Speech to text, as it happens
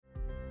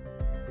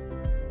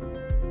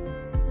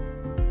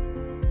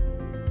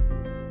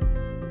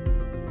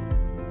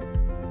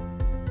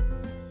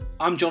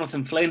I'm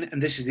Jonathan Flynn, and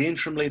this is the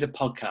Interim Leader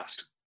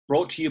podcast,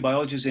 brought to you by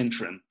Odgers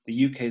Interim,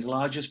 the UK's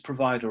largest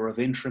provider of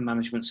interim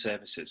management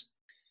services.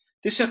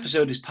 This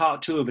episode is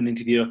part 2 of an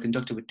interview I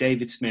conducted with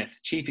David Smith,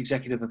 Chief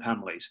Executive of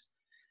Hamleys.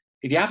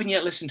 If you haven't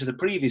yet listened to the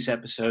previous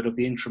episode of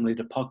the Interim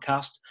Leader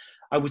podcast,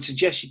 I would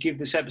suggest you give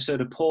this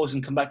episode a pause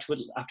and come back to it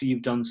after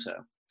you've done so.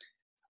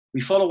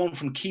 We follow on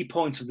from key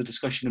points of the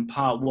discussion in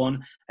part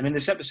 1, and in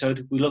this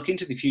episode, we look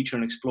into the future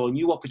and explore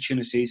new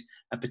opportunities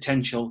and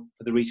potential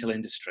for the retail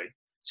industry.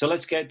 So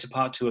let's get to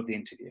part 2 of the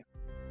interview.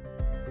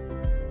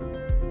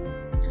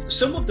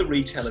 Some of the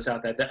retailers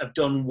out there that have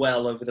done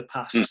well over the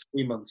past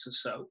 3 months or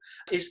so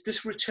is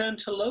this return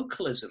to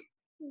localism.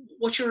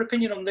 What's your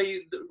opinion on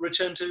the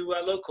return to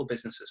local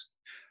businesses?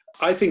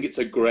 I think it's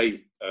a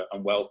great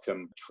and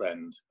welcome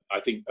trend. I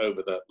think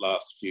over the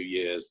last few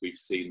years, we've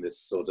seen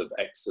this sort of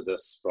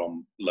exodus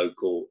from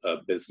local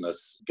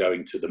business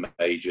going to the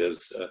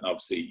majors,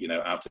 obviously,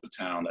 out of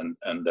town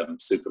and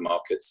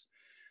supermarkets.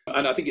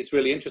 And I think it's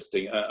really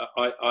interesting.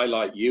 I,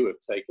 like you, have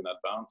taken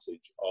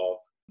advantage of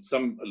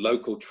some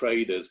local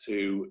traders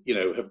who,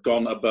 have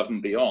gone above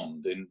and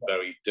beyond in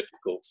very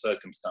difficult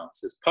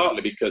circumstances,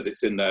 partly because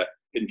it's in their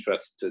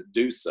interest to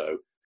do so.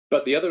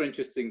 But the other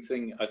interesting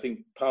thing, I think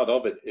part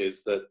of it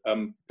is that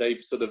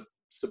they've sort of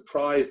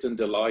surprised and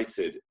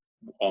delighted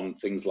on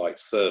things like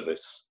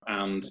service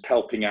and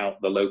helping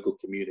out the local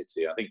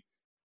community. I think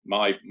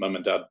my mum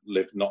and dad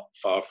live not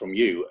far from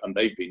you, and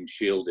they've been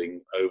shielding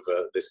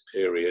over this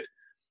period.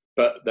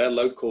 But their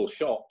local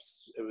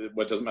shops,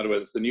 it doesn't matter whether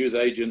it's the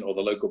newsagent or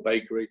the local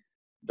bakery,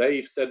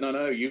 they've said,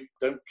 no, you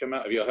don't come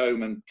out of your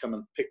home and come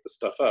and pick the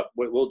stuff up.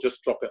 We'll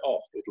just drop it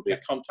off. It'll be a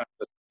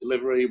contactless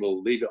delivery.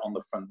 We'll leave it on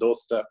the front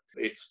doorstep.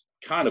 It's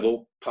kind of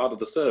all part of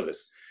the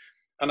service.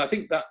 And I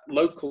think that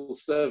local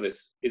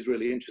service is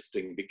really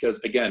interesting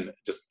because, again,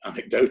 just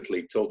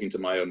anecdotally talking to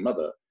my own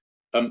mother,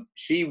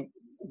 she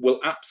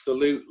will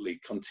absolutely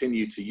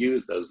continue to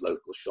use those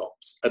local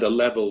shops at a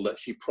level that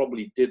she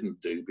probably didn't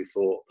do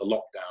before the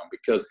lockdown,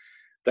 because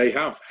they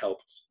have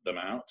helped them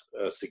out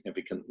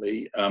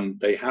significantly.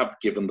 They have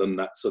given them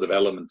that sort of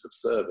element of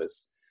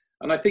service.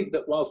 And I think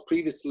that whilst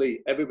previously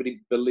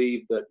everybody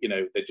believed that,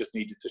 they just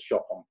needed to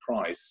shop on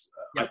price,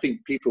 I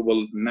think people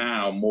will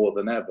now more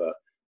than ever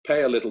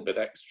pay a little bit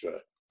extra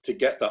to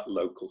get that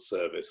local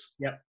service.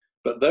 Yeah.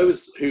 But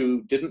those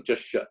who didn't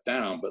just shut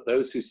down, but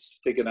those who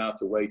figured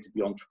out a way to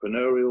be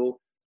entrepreneurial,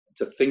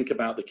 to think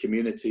about the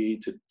community,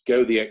 to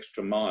go the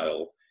extra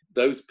mile,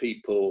 those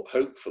people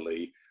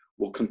hopefully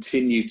will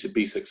continue to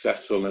be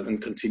successful and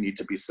continue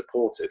to be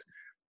supported.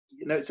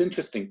 It's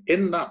interesting.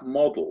 In that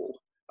model,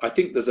 I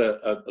think there's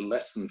a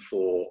lesson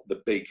for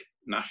the big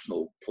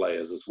national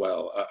players as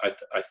well.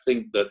 I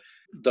think that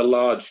the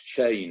large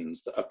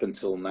chains that up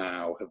until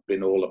now have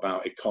been all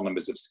about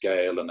economies of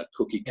scale and a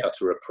cookie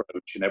cutter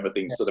approach, and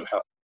everything sort of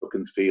has to look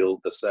and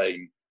feel the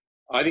same.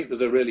 I think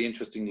there's a really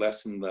interesting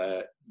lesson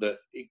there that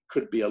it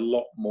could be a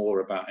lot more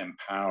about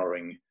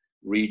empowering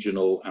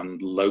regional and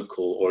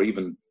local or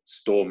even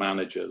store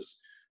managers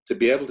to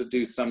be able to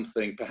do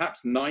something.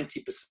 Perhaps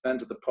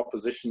 90% of the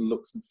proposition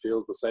looks and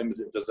feels the same as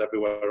it does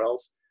everywhere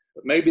else,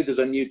 but maybe there's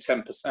a new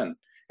 10%.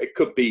 It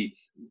could be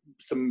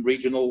some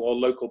regional or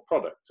local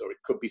product, or it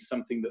could be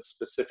something that's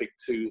specific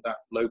to that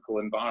local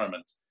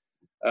environment.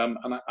 And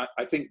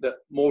I think that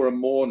more and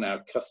more now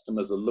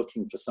customers are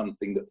looking for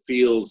something that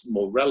feels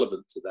more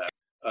relevant to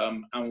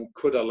them and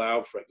could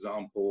allow, for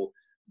example,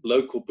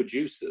 local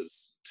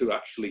producers to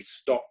actually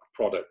stock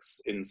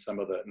products in some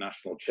of the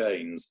national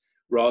chains,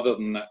 rather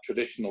than that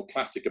traditional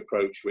classic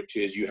approach, which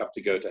is you have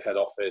to go to head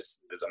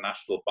office. There's a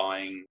national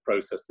buying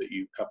process that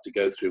you have to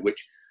go through,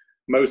 which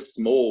most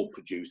small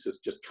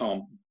producers just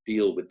can't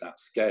deal with that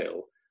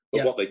scale.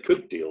 But what they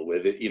could deal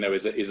with,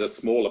 is a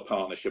smaller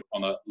partnership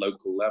on a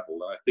local level.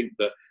 And I think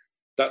that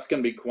that's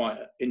going to be quite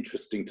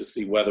interesting to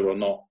see whether or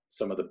not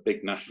some of the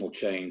big national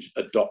chains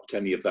adopt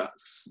any of that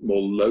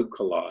more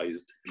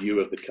localized view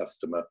of the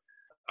customer.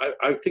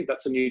 I think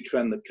that's a new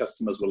trend that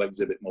customers will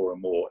exhibit more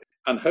and more,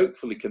 and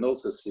hopefully can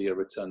also see a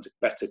return to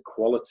better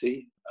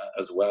quality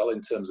as well, in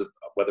terms of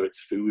whether it's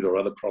food or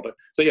other product.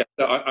 So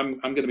I'm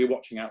going to be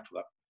watching out for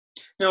that.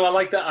 No, I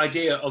like that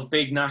idea of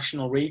big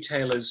national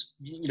retailers,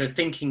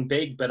 thinking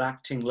big but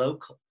acting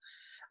local.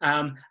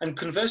 And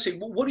conversely,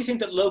 what do you think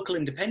that local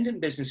independent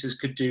businesses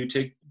could do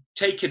to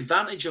take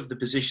advantage of the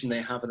position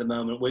they have at the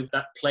moment with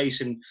that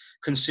place in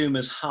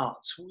consumers'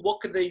 hearts?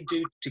 What could they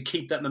do to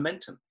keep that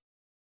momentum?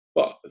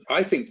 Well,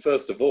 I think,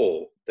 first of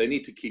all, they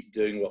need to keep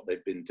doing what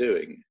they've been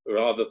doing,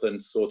 rather than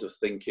sort of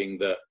thinking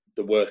that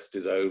the worst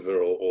is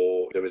over,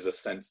 or there is a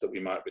sense that we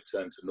might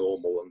return to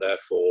normal, and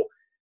therefore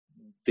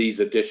these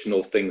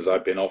additional things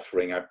I've been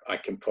offering, I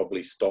can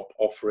probably stop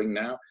offering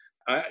now.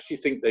 I actually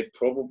think they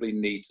probably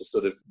need to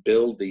sort of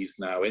build these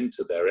now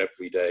into their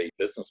everyday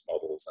business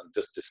models and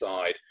just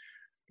decide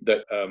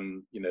that,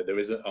 there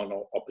is an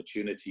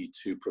opportunity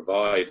to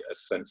provide a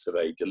sense of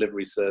a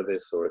delivery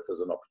service, or if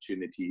there's an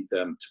opportunity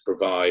to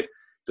provide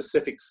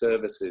specific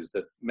services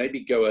that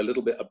maybe go a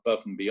little bit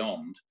above and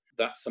beyond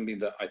that's something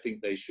that I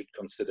think they should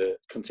consider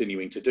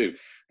continuing to do.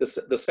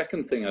 The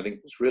second thing I think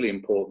that's really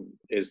important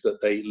is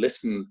that they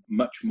listen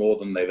much more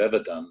than they've ever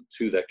done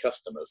to their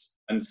customers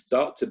and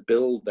start to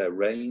build their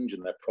range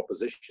and their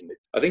proposition.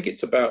 I think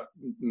it's about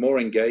more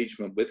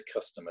engagement with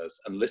customers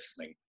and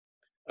listening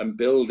and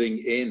building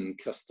in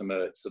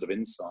customer sort of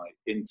insight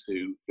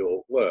into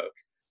your work.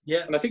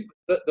 Yeah. And I think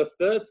that the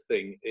third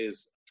thing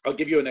is, I'll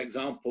give you an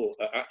example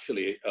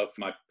actually of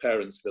my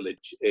parents'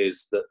 village,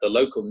 is that the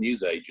local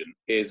newsagent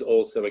is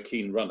also a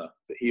keen runner.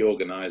 He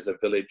organised a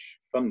village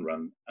fun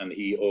run and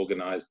he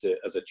organised it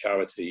as a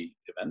charity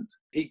event.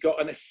 He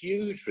got a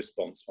huge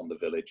response from the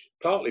village,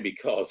 partly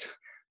because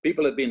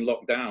people had been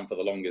locked down for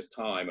the longest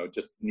time or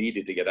just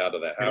needed to get out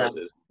of their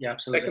houses. Yeah,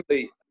 absolutely.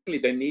 Secondly,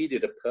 they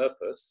needed a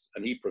purpose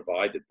and he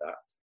provided that.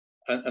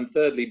 And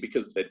thirdly,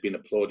 because they'd been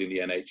applauding the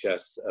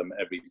NHS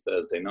every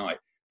Thursday night,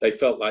 they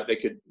felt like they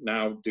could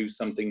now do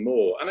something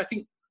more. And I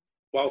think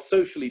while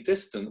socially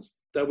distanced,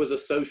 there was a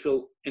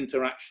social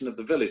interaction of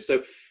the village.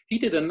 So he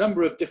did a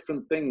number of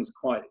different things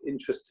quite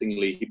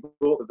interestingly. He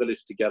brought the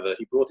village together.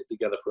 He brought it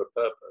together for a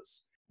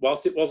purpose.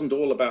 Whilst it wasn't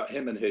all about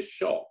him and his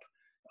shop,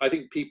 I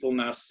think people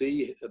now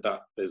see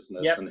that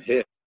business and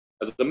him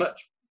as a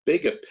much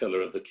bigger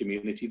pillar of the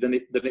community than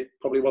it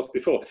probably was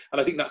before.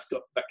 And I think that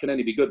can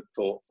only be good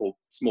for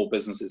small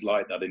businesses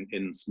like that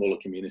in smaller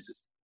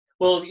communities.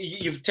 Well,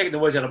 you've taken the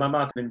words out of my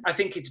mouth. I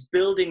think it's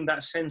building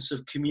that sense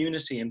of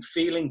community and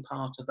feeling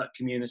part of that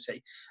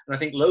community. And I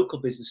think local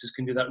businesses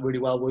can do that really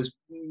well, whereas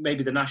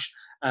maybe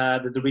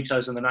the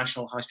retailers on the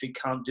national high street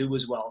can't do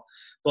as well.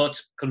 But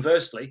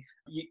conversely,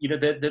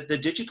 the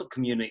digital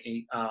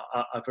community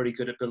are very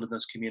good at building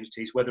those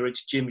communities, whether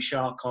it's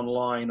Gymshark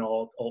online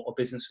or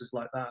businesses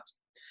like that.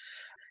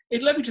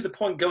 It led me to the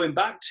point, going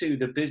back to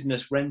the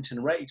business rent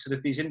and rates, that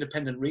if these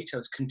independent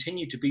retailers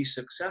continue to be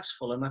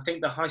successful, and I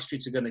think the high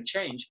streets are going to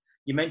change.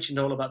 You mentioned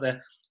all about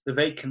the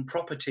vacant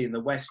property in the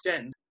West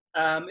End.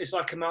 It's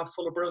like a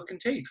mouthful of broken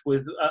teeth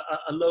with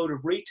a load of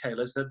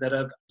retailers that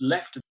have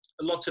left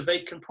lots of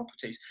vacant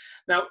properties.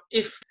 Now,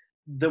 if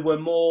there were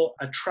more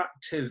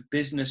attractive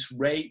business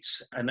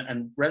rates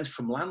and rents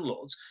from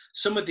landlords,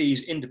 some of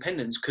these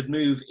independents could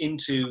move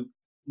into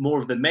more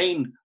of the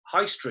main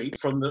high street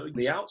from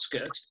the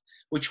outskirts,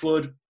 which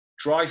would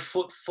drive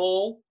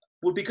footfall,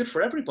 would be good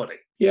for everybody.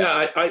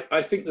 Yeah,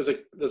 I think there's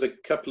a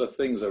couple of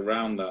things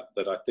around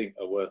that I think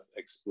are worth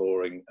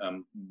exploring.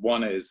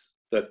 One is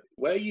that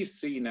where you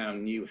see now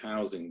new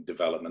housing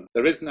development,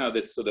 there is now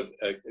this sort of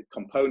a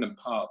component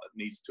part that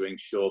needs to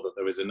ensure that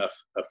there is enough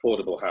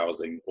affordable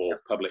housing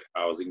or public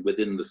housing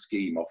within the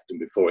scheme often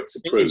before it's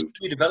approved. In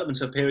new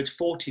developments up here, it's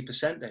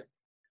 40% now.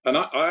 And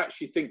I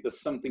actually think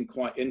there's something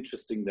quite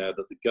interesting there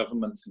that the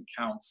governments and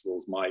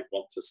councils might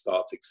want to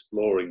start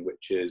exploring,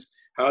 which is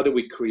how do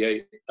we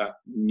create that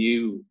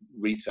new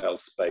retail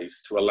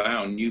space to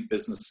allow new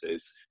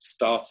businesses,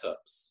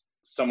 startups,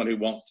 someone who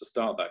wants to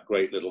start that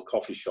great little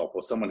coffee shop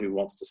or someone who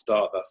wants to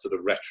start that sort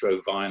of retro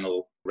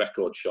vinyl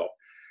record shop,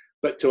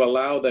 but to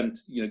allow them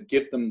to,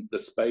 give them the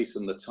space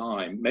and the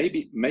time,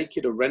 maybe make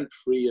it a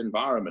rent-free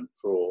environment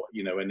for,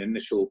 an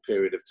initial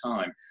period of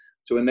time,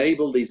 to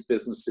enable these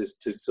businesses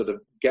to sort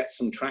of get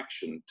some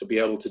traction, to be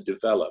able to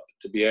develop,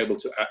 to be able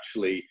to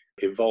actually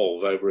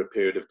evolve over a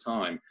period of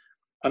time.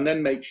 And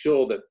then make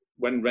sure that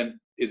when rent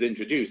is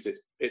introduced,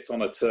 it's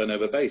on a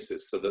turnover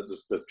basis, so that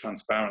there's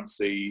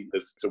transparency,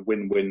 it's a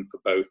win-win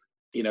for both,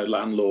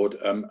 landlord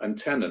and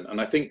tenant.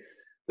 And I think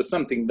there's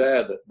something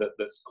there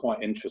that's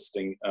quite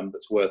interesting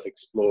that's worth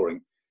exploring.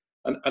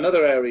 And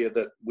another area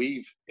that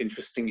we've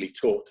interestingly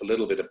talked a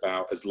little bit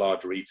about as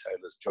large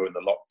retailers during the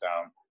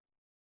lockdown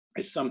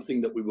is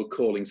something that we were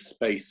calling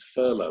space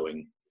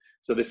furloughing.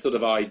 So this sort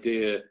of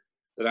idea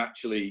that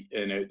actually,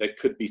 there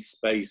could be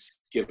space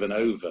given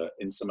over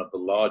in some of the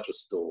larger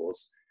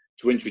stores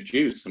to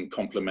introduce some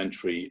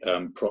complementary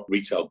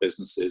retail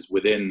businesses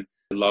within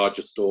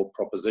larger store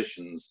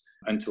propositions,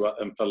 and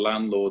for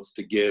landlords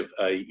to give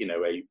a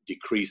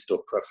decreased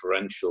or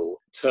preferential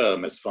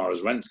term as far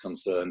as rent's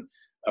concerned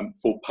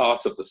for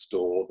part of the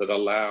store that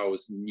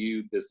allows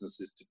new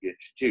businesses to be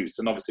introduced.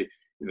 And obviously,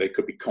 they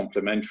could be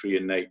complementary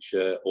in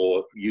nature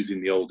or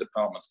using the old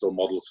department store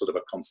model, sort of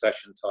a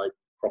concession type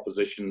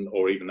proposition,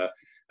 or even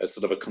a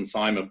sort of a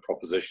consignment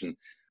proposition.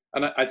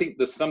 And I think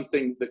there's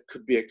something that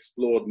could be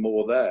explored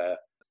more there.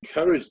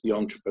 Encourage the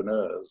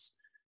entrepreneurs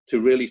to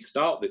really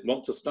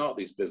want to start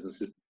these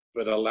businesses,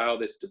 but allow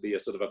this to be a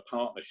sort of a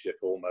partnership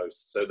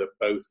almost, so that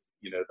both,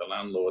 the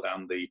landlord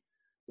and the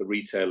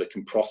retailer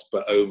can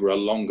prosper over a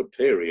longer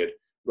period,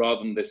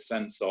 rather than this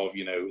sense of,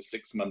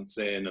 6 months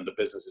in and the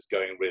business is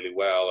going really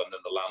well, and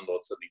then the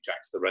landlord suddenly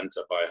jacks the rent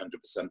up by 100%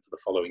 for the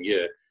following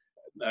year,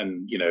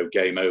 and,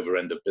 game over,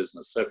 end of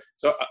business.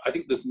 So I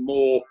think there's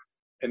more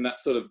in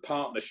that sort of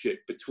partnership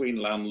between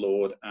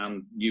landlord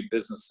and new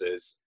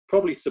businesses,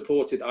 probably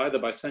supported either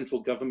by central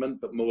government,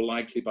 but more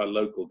likely by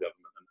local government,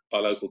 by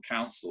local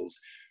councils,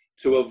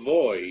 to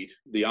avoid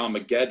the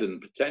Armageddon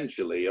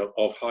potentially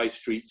of high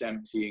streets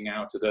emptying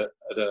out at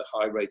a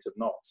high rate of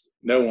knots.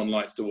 No one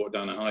likes to walk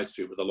down a high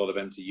street with a lot of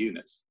empty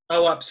units.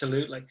 Oh,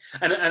 absolutely.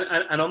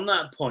 And on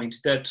that point,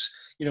 that,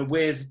 you know,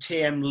 with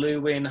TM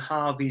Lewin,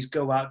 Harvey's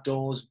Go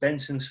Outdoors,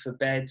 Benson's for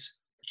Beds,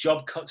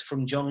 job cuts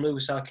from John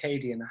Lewis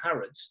Arcady and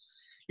Harrods,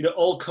 you know,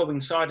 all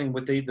coinciding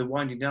with the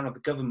winding down of the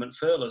government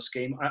furlough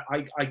scheme,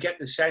 I get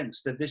the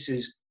sense that this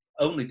is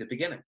only the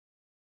beginning.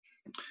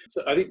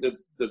 So I think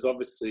there's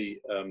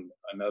obviously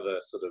another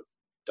sort of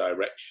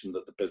direction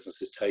that the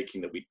business is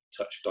taking that we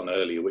touched on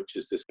earlier, which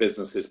is this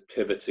business is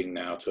pivoting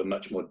now to a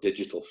much more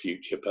digital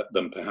future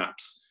than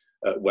perhaps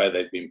where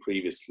they've been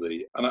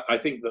previously. And I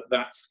think that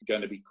that's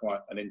going to be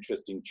quite an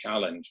interesting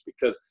challenge,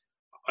 because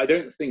I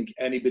don't think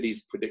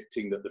anybody's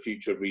predicting that the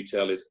future of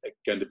retail is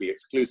going to be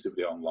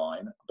exclusively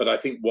online. But I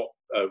think what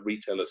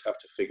retailers have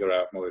to figure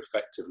out more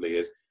effectively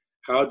is,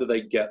 how do they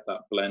get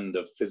that blend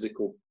of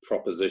physical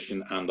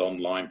proposition and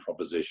online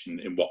proposition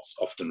in what's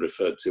often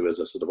referred to as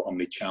a sort of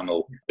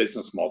omni-channel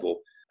business model?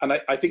 And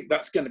I think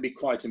that's going to be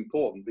quite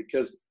important,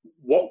 because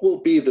what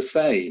will be the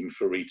same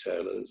for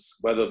retailers,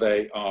 whether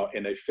they are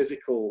in a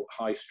physical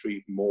high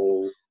street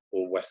mall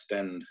or West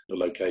End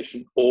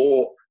location,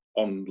 or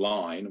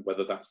online,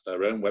 whether that's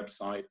their own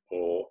website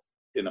or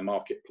in a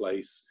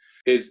marketplace,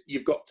 is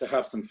you've got to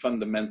have some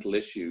fundamental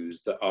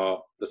issues that are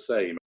the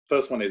same.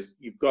 First one is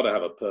you've got to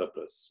have a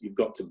purpose. You've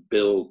got to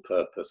build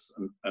purpose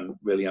and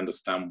really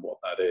understand what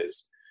that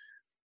is.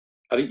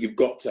 I think you've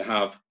got to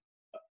have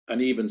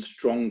an even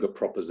stronger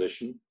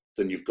proposition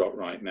than you've got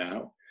right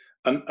now.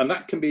 And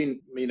that can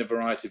mean a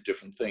variety of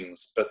different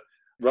things. But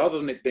rather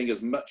than it being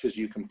as much as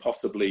you can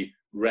possibly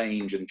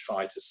range and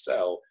try to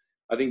sell,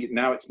 I think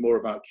now it's more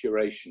about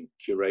curation,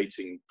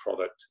 curating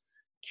product,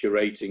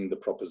 curating the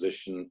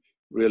proposition,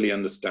 really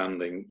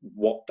understanding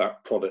what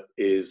that product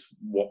is,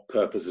 what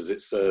purpose is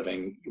it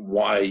serving,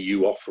 why are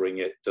you offering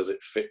it, does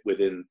it fit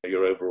within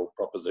your overall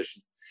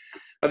proposition.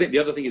 I think the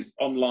other thing is,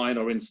 online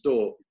or in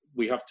store,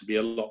 we have to be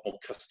a lot more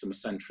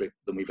customer-centric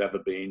than we've ever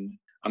been.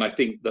 And I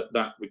think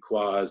that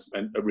requires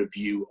a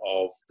review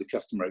of the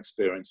customer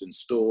experience in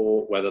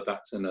store, whether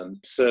that's in a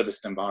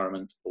serviced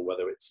environment or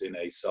whether it's in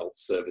a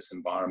self-service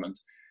environment.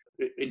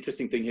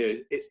 Interesting thing here,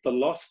 it's the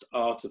lost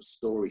art of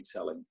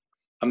storytelling.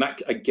 And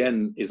that,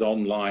 again, is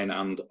online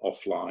and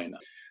offline.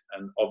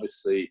 And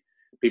obviously,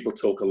 people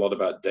talk a lot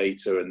about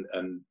data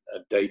and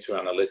data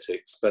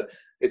analytics, but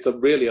it's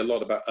really a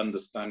lot about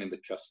understanding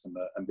the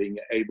customer and being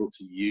able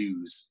to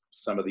use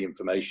some of the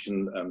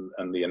information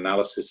and the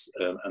analysis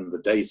and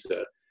the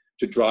data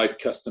to drive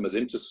customers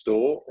into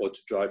store or to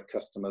drive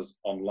customers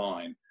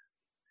online.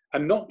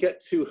 And not get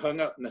too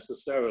hung up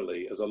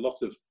necessarily, as a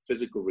lot of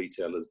physical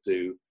retailers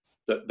do,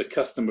 that the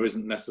customer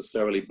isn't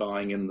necessarily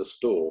buying in the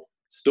store.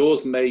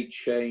 Stores may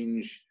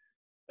change.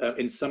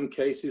 In some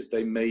cases,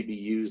 they may be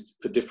used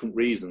for different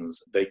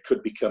reasons. They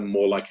could become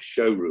more like a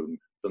showroom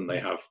than they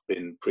have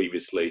been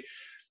previously.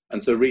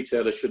 And so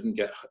retailers shouldn't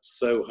get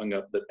so hung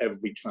up that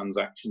every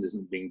transaction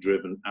isn't being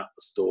driven at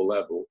the store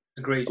level.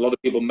 Agreed. A lot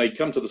of people may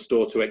come to the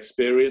store to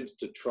experience,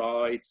 to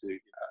try, to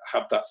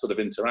have that sort of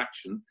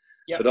interaction,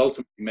 but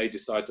ultimately may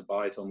decide to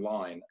buy it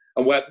online.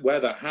 And where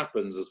that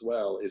happens as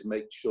well is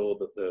make sure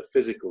that the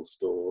physical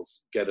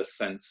stores get a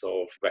sense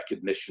of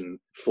recognition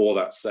for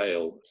that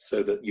sale,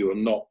 so that you are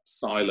not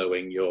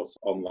siloing your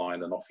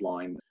online and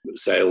offline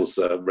sales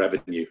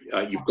revenue.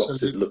 You've got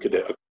to look at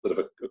it sort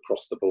of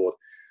across the board.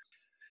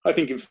 I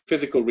think in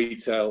physical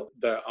retail,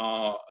 there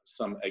are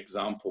some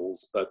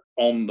examples, but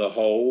on the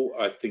whole,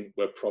 I think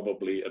we're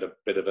probably at a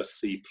bit of a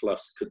C+,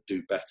 could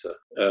do better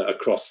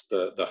across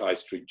the high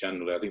street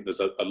generally. I think there's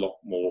a lot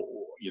more,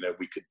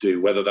 we could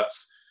do, whether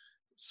that's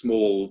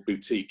small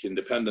boutique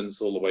independents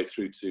all the way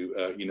through to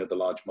the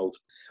large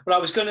multiple. Well,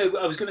 I was going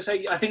to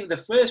say, I think the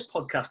first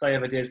podcast I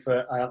ever did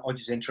for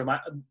Odgers Interim, I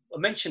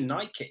mentioned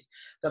Nike,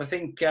 that I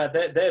think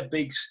their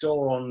big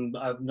store on,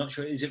 I'm not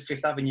sure, is it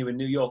Fifth Avenue in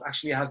New York,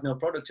 actually has no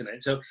product in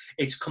it. So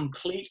it's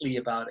completely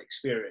about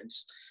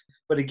experience.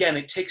 But again,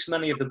 it ticks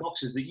many of the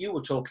boxes that you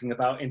were talking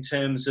about in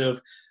terms of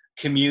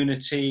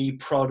community,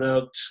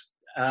 product,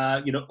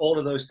 all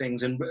of those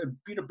things, and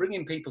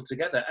bringing people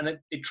together, and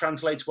it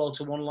translates well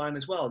to online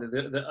as well.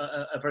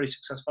 A very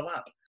successful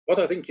app. What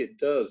I think it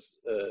does,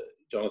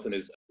 Jonathan,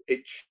 is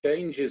it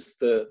changes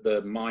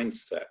the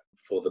mindset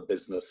for the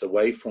business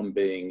away from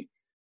being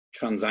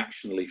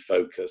transactionally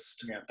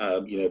focused.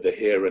 The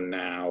here and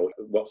now.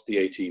 What's the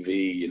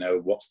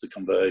ATV? What's the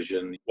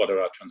conversion? What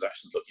are our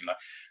transactions looking like?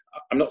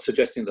 I'm not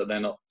suggesting that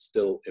they're not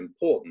still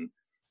important,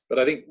 but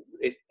I think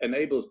it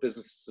enables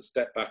businesses to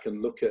step back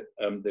and look at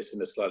this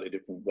in a slightly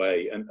different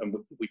way. And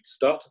we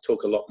start to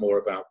talk a lot more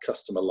about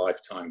customer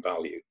lifetime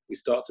value. We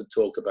start to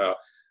talk about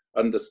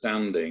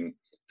understanding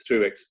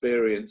through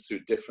experience, through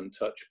different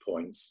touch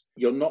points.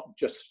 You're not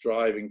just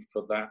striving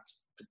for that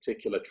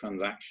particular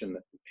transaction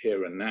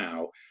here and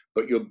now,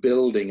 but you're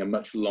building a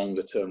much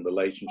longer term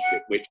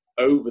relationship, which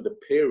over the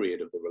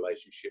period of the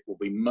relationship will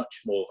be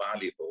much more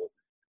valuable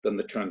than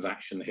the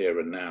transaction here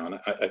and now. And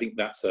I think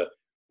that's a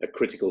a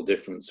critical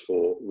difference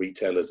for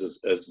retailers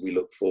as we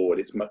look forward.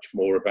 It's much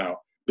more about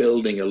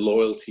building a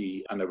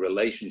loyalty and a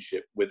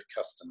relationship with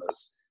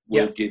customers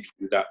will give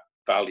you that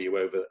value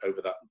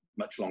over that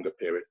much longer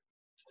period.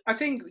 I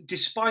think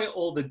despite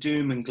all the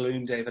doom and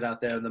gloom, David,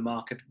 out there in the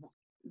market,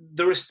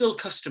 there are still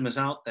customers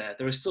out there.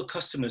 There are still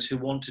customers who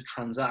want to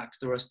transact.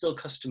 There are still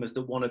customers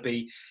that want to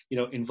be,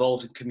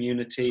 involved in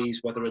communities,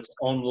 whether it's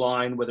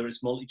online, whether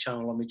it's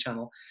multi-channel,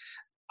 omni-channel.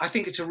 I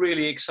think it's a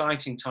really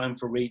exciting time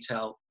for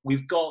retail.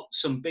 We've got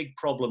some big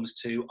problems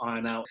to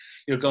iron out.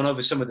 Gone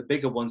over some of the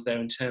bigger ones there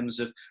in terms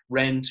of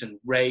rent and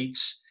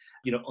rates,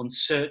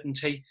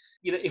 uncertainty.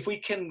 If we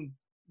can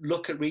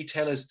look at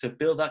retailers to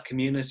build that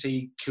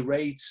community,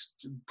 curate,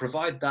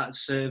 provide that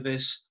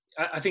service,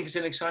 I think it's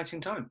an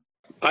exciting time.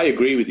 I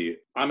agree with you.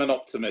 I'm an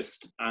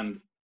optimist, and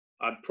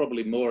I'm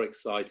probably more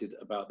excited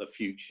about the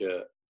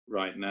future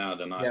right now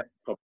than I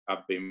probably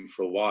have been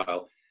for a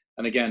while.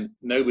 And again,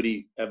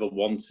 nobody ever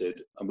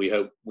wanted, and we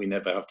hope we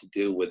never have to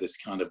deal with this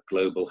kind of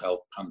global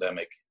health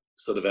pandemic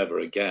sort of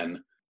ever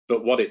again.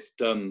 But what it's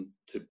done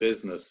to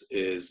business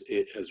is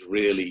it has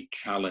really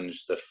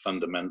challenged the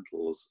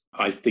fundamentals.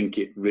 I think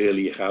it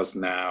really has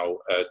now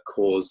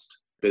caused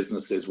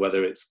businesses,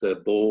 whether it's the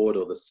board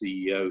or the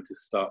CEO, to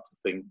start to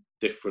think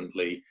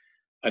differently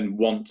and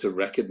want to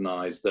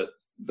recognize that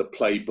the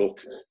playbook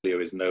here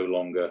is no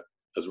longer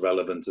as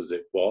relevant as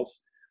it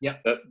was. Yeah.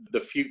 That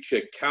the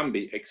future can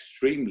be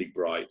extremely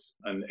bright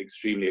and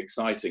extremely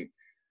exciting.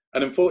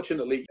 And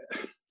unfortunately,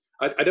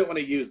 I don't want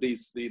to use the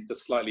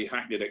slightly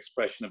hackneyed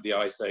expression of the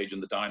Ice Age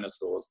and the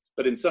dinosaurs,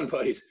 but in some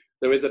ways,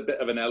 there is a bit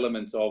of an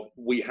element of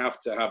we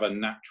have to have a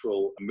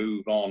natural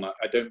move on.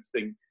 I don't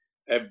think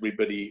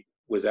everybody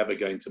was ever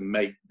going to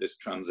make this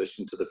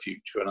transition to the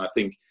future. And I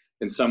think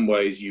in some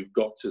ways, you've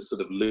got to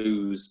sort of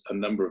lose a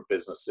number of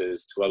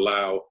businesses to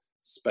allow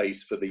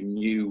space for the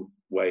new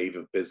wave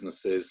of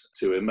businesses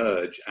to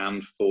emerge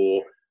and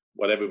for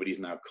what everybody's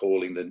now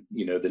calling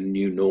the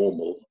new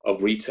normal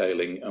of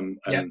retailing and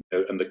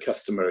the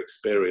customer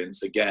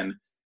experience again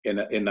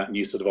in that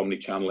new sort of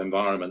omni-channel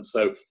environment.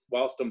 So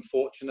whilst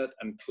unfortunate,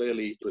 and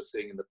clearly we're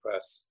seeing in the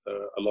press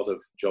a lot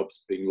of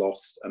jobs being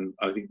lost, and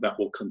I think that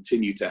will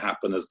continue to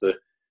happen as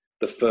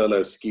the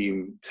furlough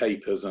scheme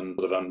tapers and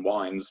sort of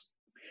unwinds.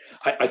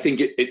 I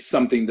think it's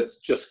something that's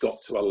just got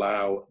to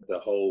allow the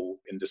whole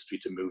industry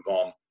to move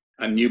on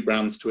and new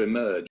brands to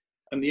emerge.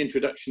 And the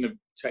introduction of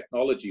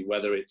technology,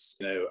 whether it's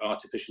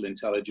artificial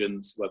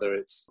intelligence, whether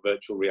it's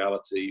virtual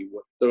reality,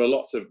 there are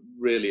lots of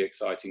really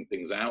exciting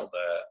things out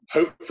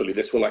there. Hopefully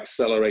this will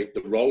accelerate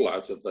the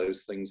rollout of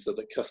those things so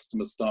that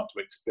customers start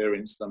to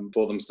experience them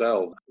for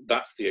themselves.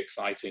 That's the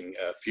exciting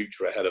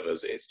future ahead of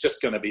us. It's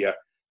just going to be a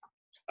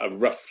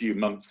rough few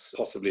months,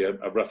 possibly a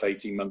rough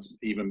 18 months,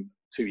 even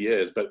 2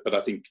 years, but I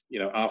think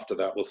after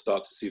that we'll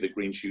start to see the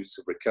green shoots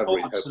of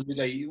recovery. Oh,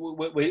 absolutely,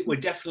 we're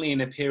definitely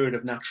in a period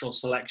of natural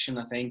selection,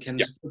 I think,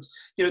 and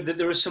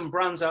there are some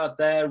brands out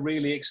there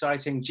really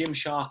exciting.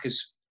 Gymshark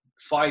is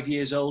 5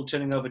 years old,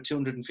 turning over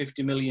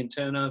 250 million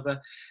turnover.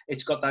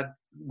 It's got that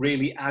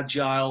really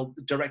agile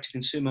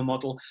direct-to-consumer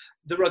model.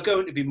 There are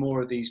going to be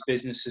more of these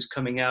businesses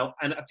coming out,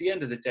 and at the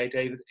end of the day,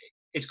 David,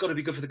 it's got to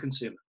be good for the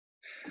consumer.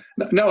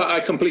 No, I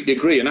completely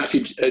agree. And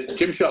actually,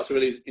 Gymshark's a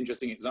really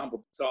interesting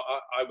example. So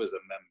I was a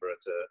member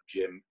at a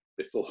gym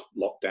before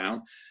lockdown.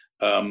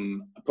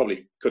 I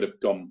probably could have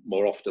gone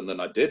more often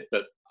than I did,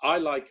 but I,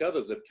 like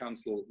others, have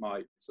cancelled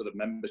my sort of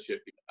membership.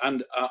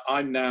 And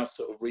I'm now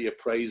sort of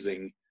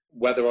reappraising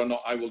whether or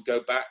not I will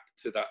go back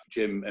to that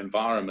gym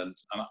environment.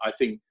 And I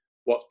think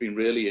what's been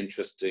really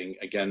interesting,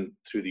 again,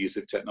 through the use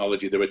of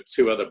technology, there are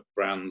two other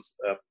brands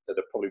that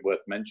are probably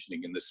worth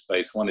mentioning in this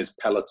space. One is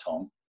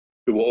Peloton,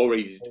 who were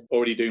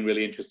already doing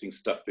really interesting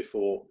stuff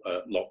before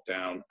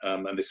lockdown,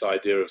 and this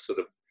idea of sort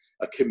of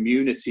a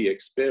community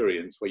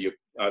experience where you're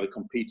either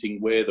competing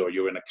with or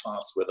you're in a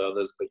class with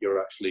others, but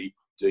you're actually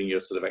doing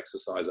your sort of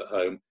exercise at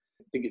home.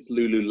 I think it's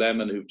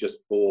Lululemon who've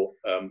just bought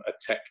a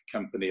tech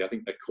company, I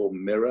think they're called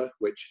Mirror,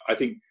 which I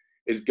think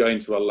is going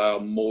to allow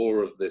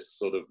more of this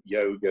sort of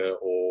yoga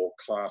or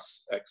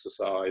class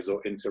exercise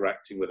or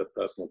interacting with a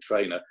personal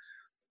trainer,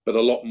 but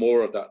a lot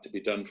more of that to be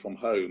done from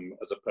home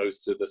as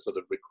opposed to the sort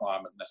of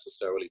requirement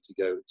necessarily to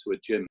go to a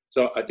gym.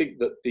 So I think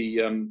that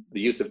the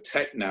use of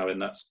tech now in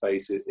that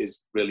space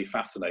is really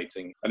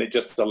fascinating, and it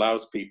just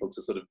allows people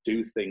to sort of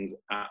do things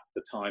at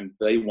the time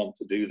they want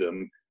to do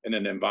them in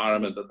an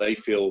environment that they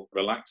feel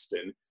relaxed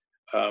in,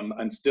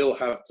 and still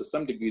have to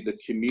some degree the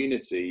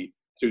community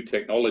through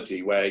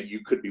technology where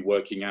you could be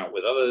working out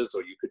with others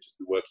or you could just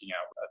be working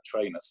out with a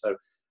trainer. So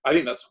I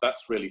think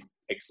that's really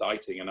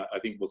exciting, and I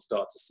think we'll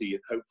start to see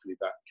it, hopefully,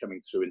 that coming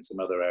through in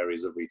some other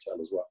areas of retail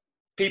as well.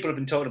 People have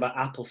been talking about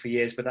Apple for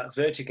years, but that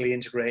vertically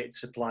integrated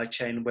supply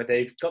chain where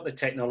they've got the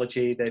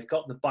technology, they've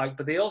got the bike,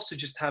 but they also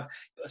just have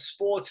a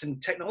sports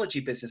and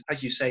technology business,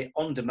 as you say,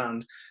 on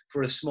demand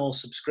for a small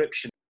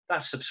subscription.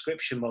 That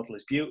subscription model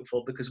is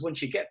beautiful because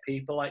once you get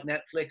people like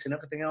Netflix and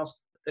everything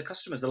else, the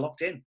customers are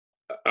locked in.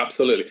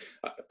 Absolutely.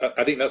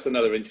 I think that's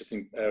another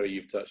interesting area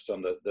you've touched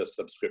on, the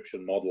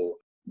subscription model.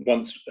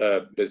 once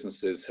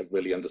businesses have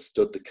really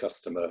understood the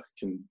customer,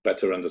 can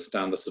better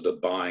understand the sort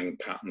of buying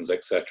patterns,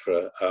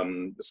 etc.,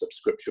 the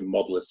subscription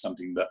model is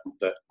something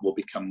that will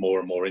become more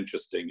and more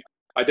interesting.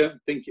 I don't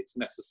think it's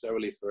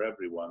necessarily for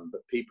everyone,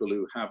 but people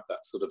who have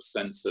that sort of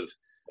sense of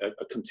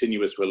a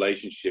continuous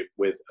relationship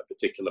with a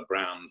particular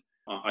brand,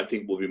 I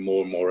think will be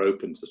more and more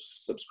open to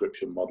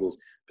subscription models,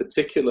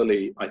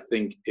 particularly, I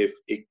think, if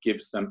it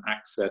gives them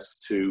access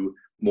to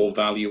more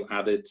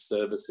value-added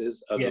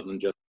services other than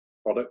just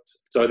product.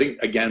 So I think,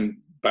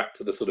 again, back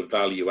to the sort of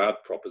value-add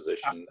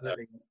proposition,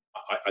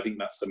 I think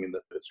that's something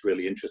that's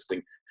really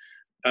interesting.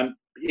 And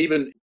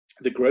even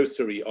the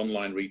grocery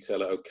online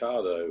retailer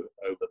Ocado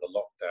over the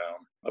lockdown,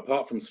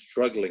 apart from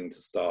struggling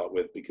to start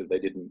with because they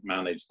didn't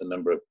manage the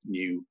number of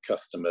new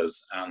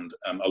customers and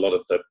a lot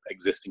of the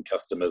existing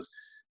customers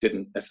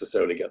didn't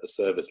necessarily get the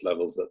service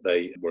levels that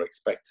they were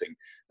expecting,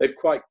 they've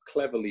quite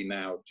cleverly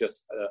now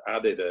just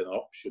added an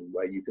option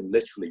where you can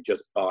literally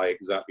just buy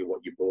exactly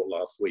what you bought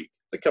last week.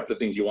 There's a couple of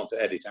things you want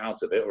to edit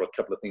out of it or a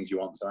couple of things you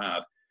want to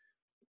add.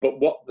 But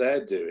what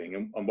they're doing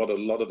and what a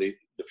lot of the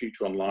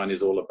future online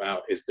is all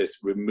about is this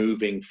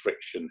removing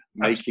friction,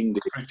 making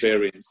the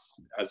experience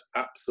as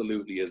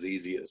absolutely as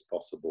easy as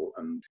possible.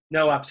 And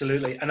no,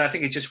 absolutely. And I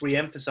think it just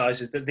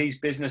re-emphasizes that these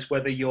business,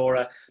 whether you're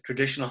a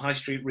traditional high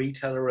street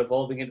retailer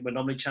evolving into an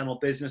omni-channel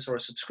business or a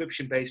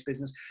subscription-based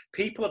business,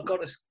 people have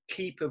got to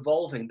keep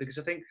evolving, because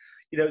I think,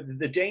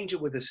 the danger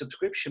with a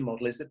subscription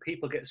model is that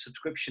people get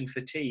subscription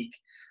fatigue.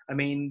 I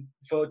mean,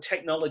 for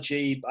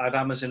technology, I have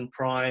Amazon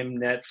Prime,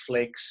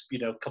 Netflix,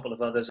 a couple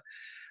of others.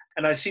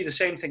 And I see the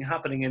same thing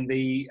happening in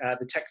the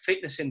tech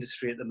fitness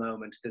industry at the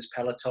moment. There's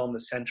Peloton,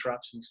 there's Center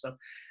Apps and stuff.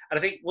 And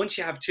I think once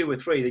you have two or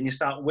three, then you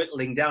start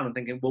whittling down and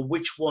thinking, well,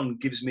 which one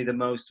gives me the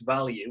most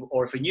value?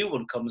 Or if a new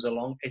one comes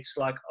along, it's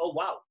like, oh,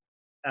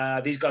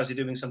 wow, these guys are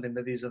doing something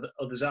that these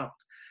others aren't.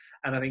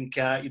 And I think,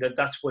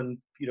 that's when,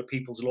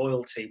 people's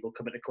loyalty will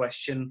come into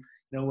question,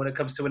 when it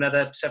comes to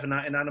another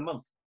 $7.99 a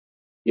month.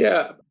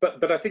 Yeah,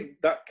 but I think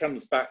that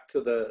comes back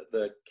to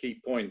the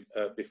key point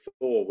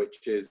before,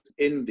 which is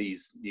in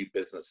these new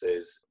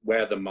businesses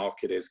where the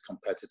market is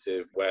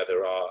competitive, where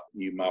there are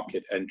new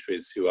market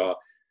entries who are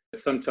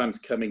sometimes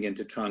coming in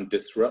to try and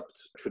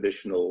disrupt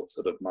traditional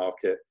sort of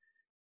market.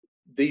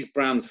 These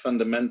brands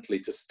fundamentally,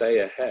 to stay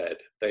ahead,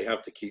 they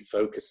have to keep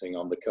focusing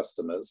on the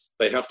customers.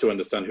 They have to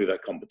understand who their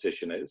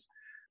competition is.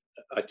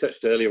 I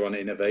touched earlier on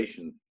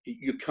innovation.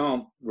 You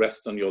can't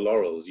rest on your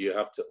laurels. You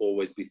have to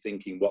always be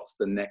thinking, what's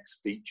the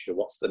next feature?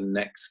 What's the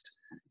next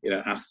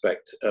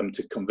aspect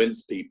to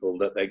convince people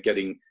that they're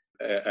getting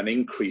an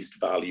increased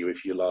value,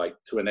 if you like,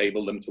 to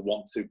enable them to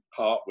want to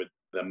part with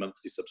their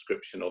monthly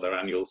subscription or their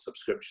annual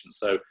subscription.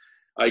 So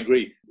I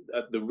agree.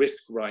 The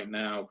risk right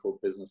now for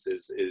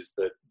businesses is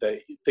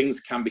that things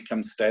can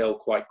become stale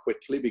quite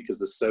quickly because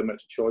there's so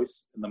much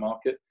choice in the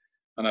market.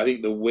 And I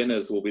think the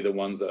winners will be the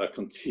ones that are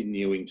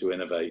continuing to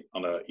innovate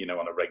on a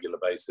regular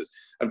basis.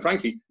 And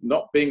frankly,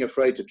 not being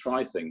afraid to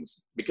try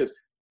things, because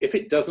if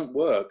it doesn't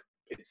work,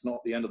 it's not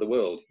the end of the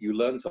world. You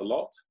learned a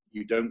lot,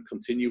 you don't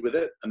continue with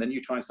it, and then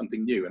you try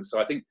something new. And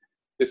so I think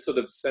this sort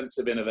of sense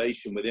of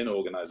innovation within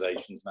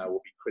organizations now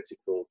will be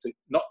critical to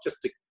not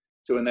just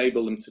to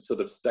enable them to sort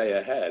of stay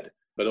ahead,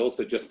 but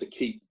also just to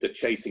keep the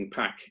chasing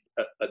pack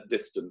at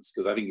distance,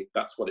 because I think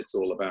that's what it's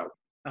all about.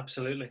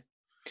 Absolutely.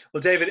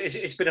 Well, David,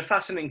 it's been a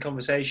fascinating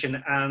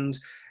conversation, and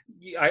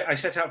I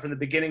set out from the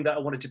beginning that I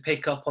wanted to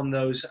pick up on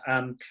those,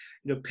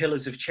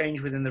 pillars of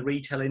change within the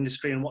retail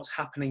industry and what's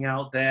happening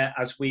out there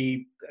as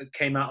we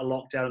came out of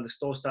lockdown and the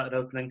store started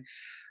opening.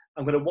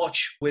 I'm going to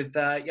watch with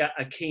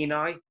a keen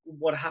eye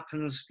what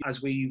happens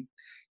as we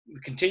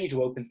continue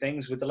to open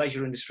things, with the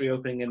leisure industry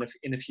opening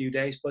in a few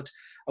days. But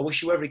I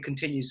wish you every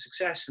continued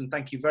success, and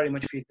thank you very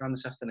much for your time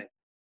this afternoon.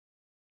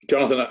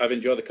 Jonathan, I've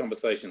enjoyed the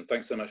conversation.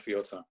 Thanks so much for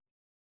your time.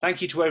 Thank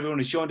you to everyone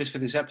who's joined us for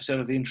this episode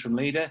of The Interim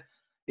Leader.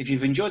 If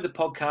you've enjoyed the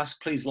podcast,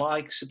 please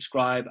like,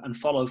 subscribe, and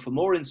follow for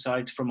more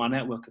insights from our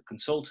network of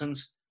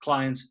consultants,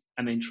 clients,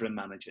 and interim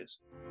managers.